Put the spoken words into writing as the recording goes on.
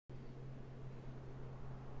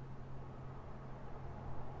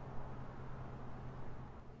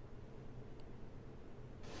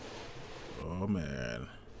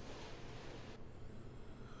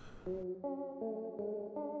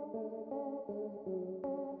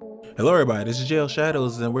Hello everybody, this is JL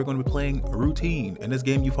Shadows and we're going to be playing Routine. In this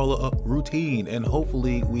game you follow a routine and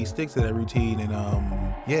hopefully we stick to that routine and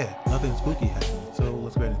yeah, nothing spooky happens. So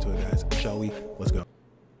let's get into it guys, shall we? Let's go.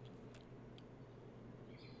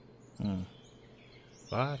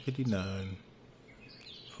 5:59.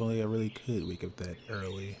 If only I really could wake up that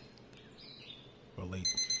early or late.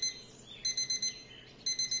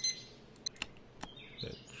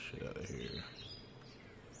 Get that shit out of here.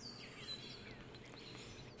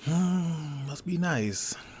 Must be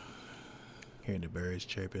nice. Hearing the birds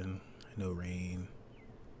chirping, no rain.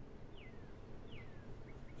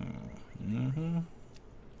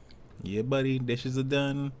 Yeah, buddy, dishes are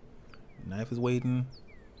done. Knife is waiting.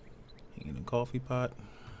 Hanging in a coffee pot.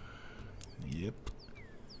 Yep.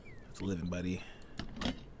 That's living, buddy.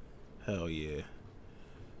 Hell yeah.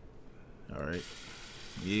 Alright.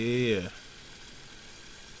 Yeah.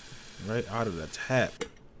 Right out of the tap.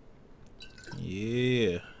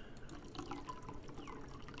 Yeah.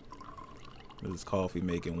 This is coffee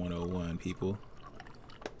making 101, people.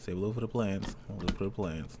 Say hello for the plants. Hello for the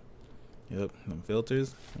plants. Yep. Them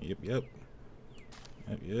filters. Yep. Yep.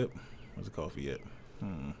 Where's the coffee at?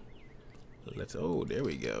 Let's. Oh, there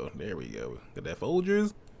we go. There we go. Got that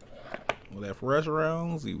Folgers. With that fresh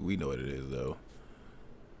rounds. We know what it is though.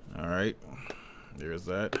 All right. There's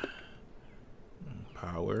that.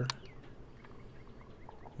 Power.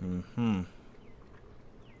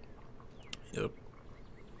 Yep.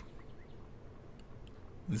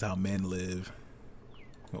 This is how men live.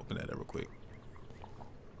 Open that up real quick.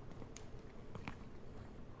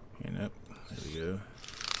 And up. There we go.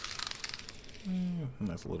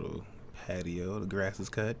 Nice little patio. The grass is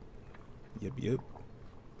cut. Yep.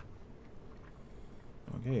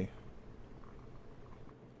 Okay.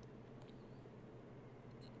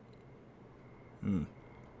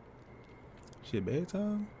 Shit,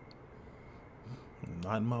 bedtime?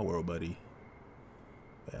 Not in my world, buddy.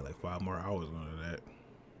 I had like 5 more hours on that.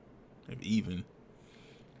 If even.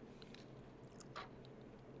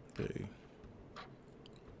 Okay.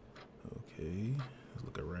 Let's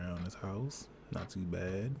look around this house. Not too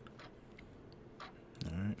bad.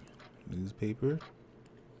 Alright. Newspaper.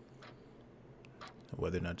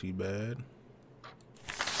 Weather not too bad.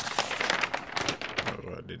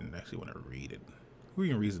 Oh, I didn't actually want to read it. Who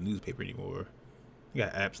even reads the newspaper anymore? You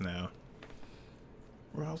got apps now.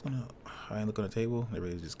 Bro, I ain't look on the table. They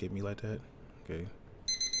really just skip me like that. Okay.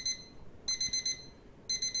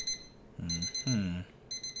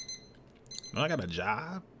 No, I got a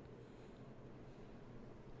job.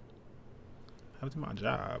 How to my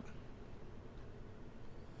job?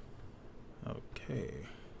 Okay.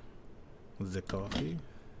 Was it coffee?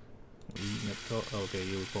 Okay,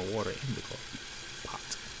 it was for water in the coffee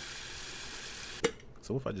pot.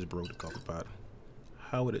 So if I just broke the coffee pot,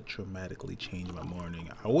 how would it dramatically change my morning?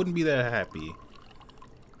 I wouldn't be that happy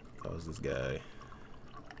if I was this guy.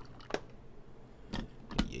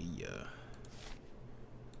 Yeah.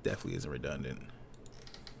 Definitely isn't redundant.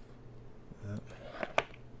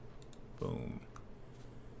 Boom.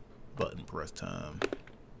 Button press time.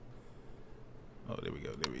 Oh, there we go.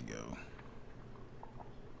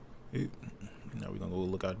 Now we're gonna go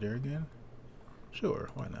look out there again? Sure,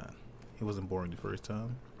 why not? It wasn't boring the first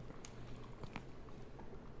time.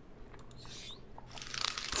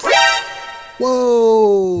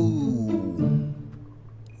 Whoa!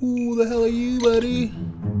 Who the hell are you, buddy?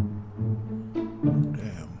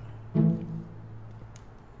 Damn.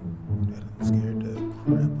 That scared the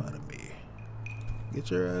crap out of me. Get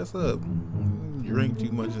your ass up. Drink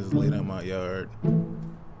too much and just lay down my yard.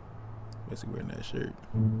 Especially wearing that shirt.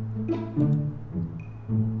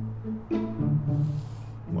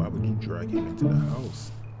 Why would you drag him into the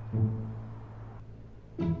house?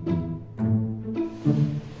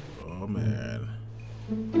 Oh man.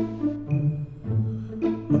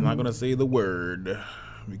 I'm not gonna say the word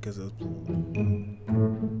because it's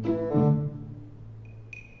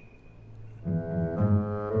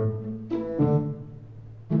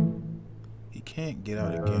he can't get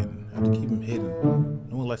out again. I have to keep him hidden.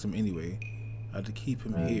 No one likes him anyway. I have to keep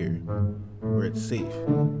him here where it's safe.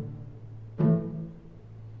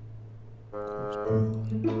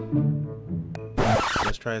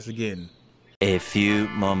 Let's try this again. A few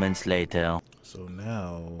moments later. So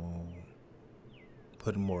now,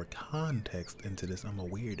 putting more context into this, I'm a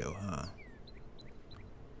weirdo, huh?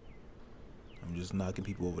 I'm just knocking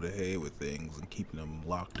people over the head with things and keeping them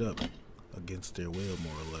locked up against their will,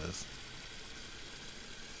 more or less.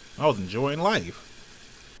 I was enjoying life.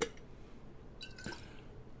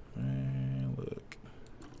 Man, look.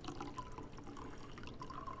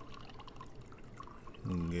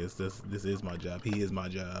 Yes, this is my job. He is my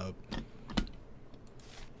job.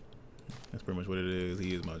 That's pretty much what it is.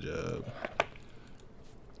 He is my job.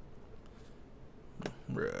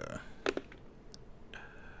 Bruh.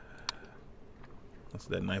 That's what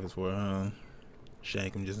that knife is for, huh?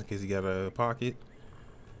 Shank him just in case he got a pocket.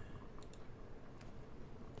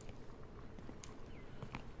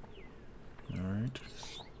 Alright.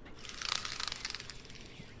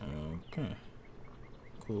 Okay.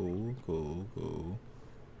 Cool, cool, cool.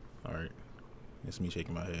 Alright. It's me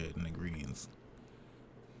shaking my head in the greens.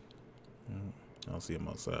 I don't see him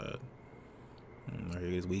outside. Alright,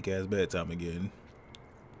 it's weak ass bedtime again.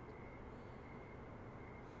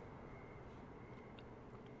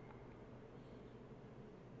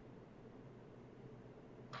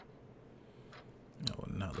 I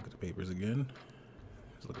will not look at the papers again.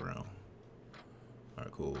 Let's look around.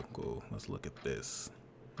 Alright, cool, cool. Let's look at this.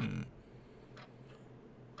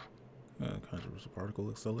 Controversial particle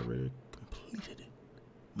accelerator completed.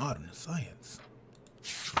 Modern science.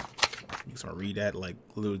 You start read that like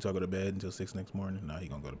literally till I go to bed until 6 next morning. Nah, he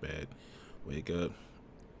gonna go to bed. Wake up.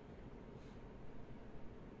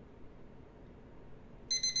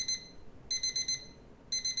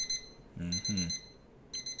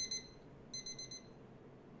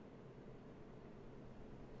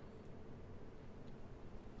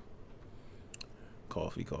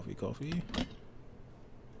 Coffee, coffee, coffee.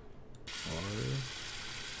 Water.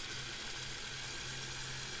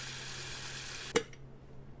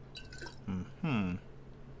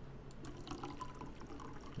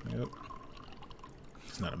 Yep.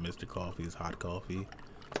 It's not a Mr. Coffee, it's hot coffee.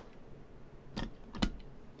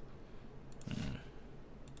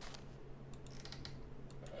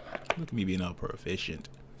 Look at me being all proficient.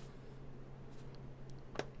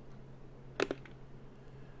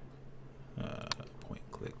 Point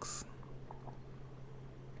clicks.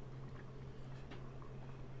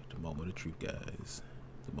 The moment of truth, guys.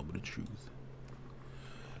 The moment of truth.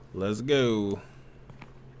 Let's go.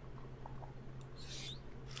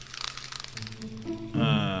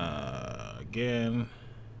 Again.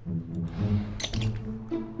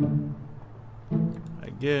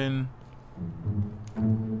 Again. I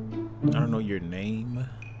don't know your name.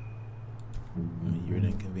 You're an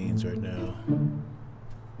inconvenience right now.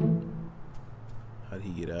 How did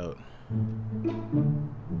he get out?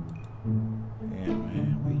 Yeah,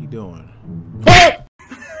 man. What are you doing?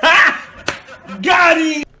 Got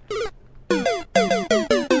him!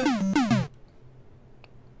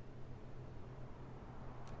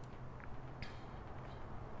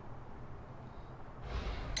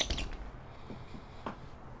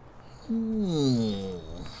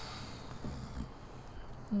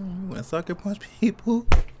 You wanna sucker punch people?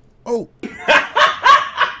 Oh!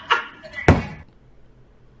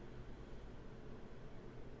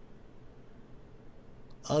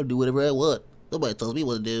 I'll do whatever I want. Nobody tells me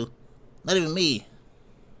what to do. Not even me.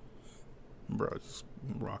 Bro, just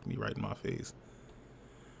rocked me right in my face.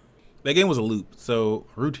 That game was a loop, so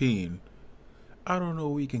routine. I don't know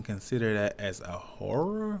if we can consider that as a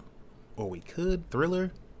horror, or we could.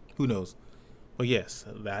 Thriller? Who knows? But yes,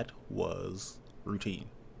 that was routine.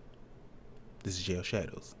 This is Jail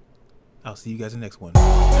Shadows. I'll see you guys in the next one.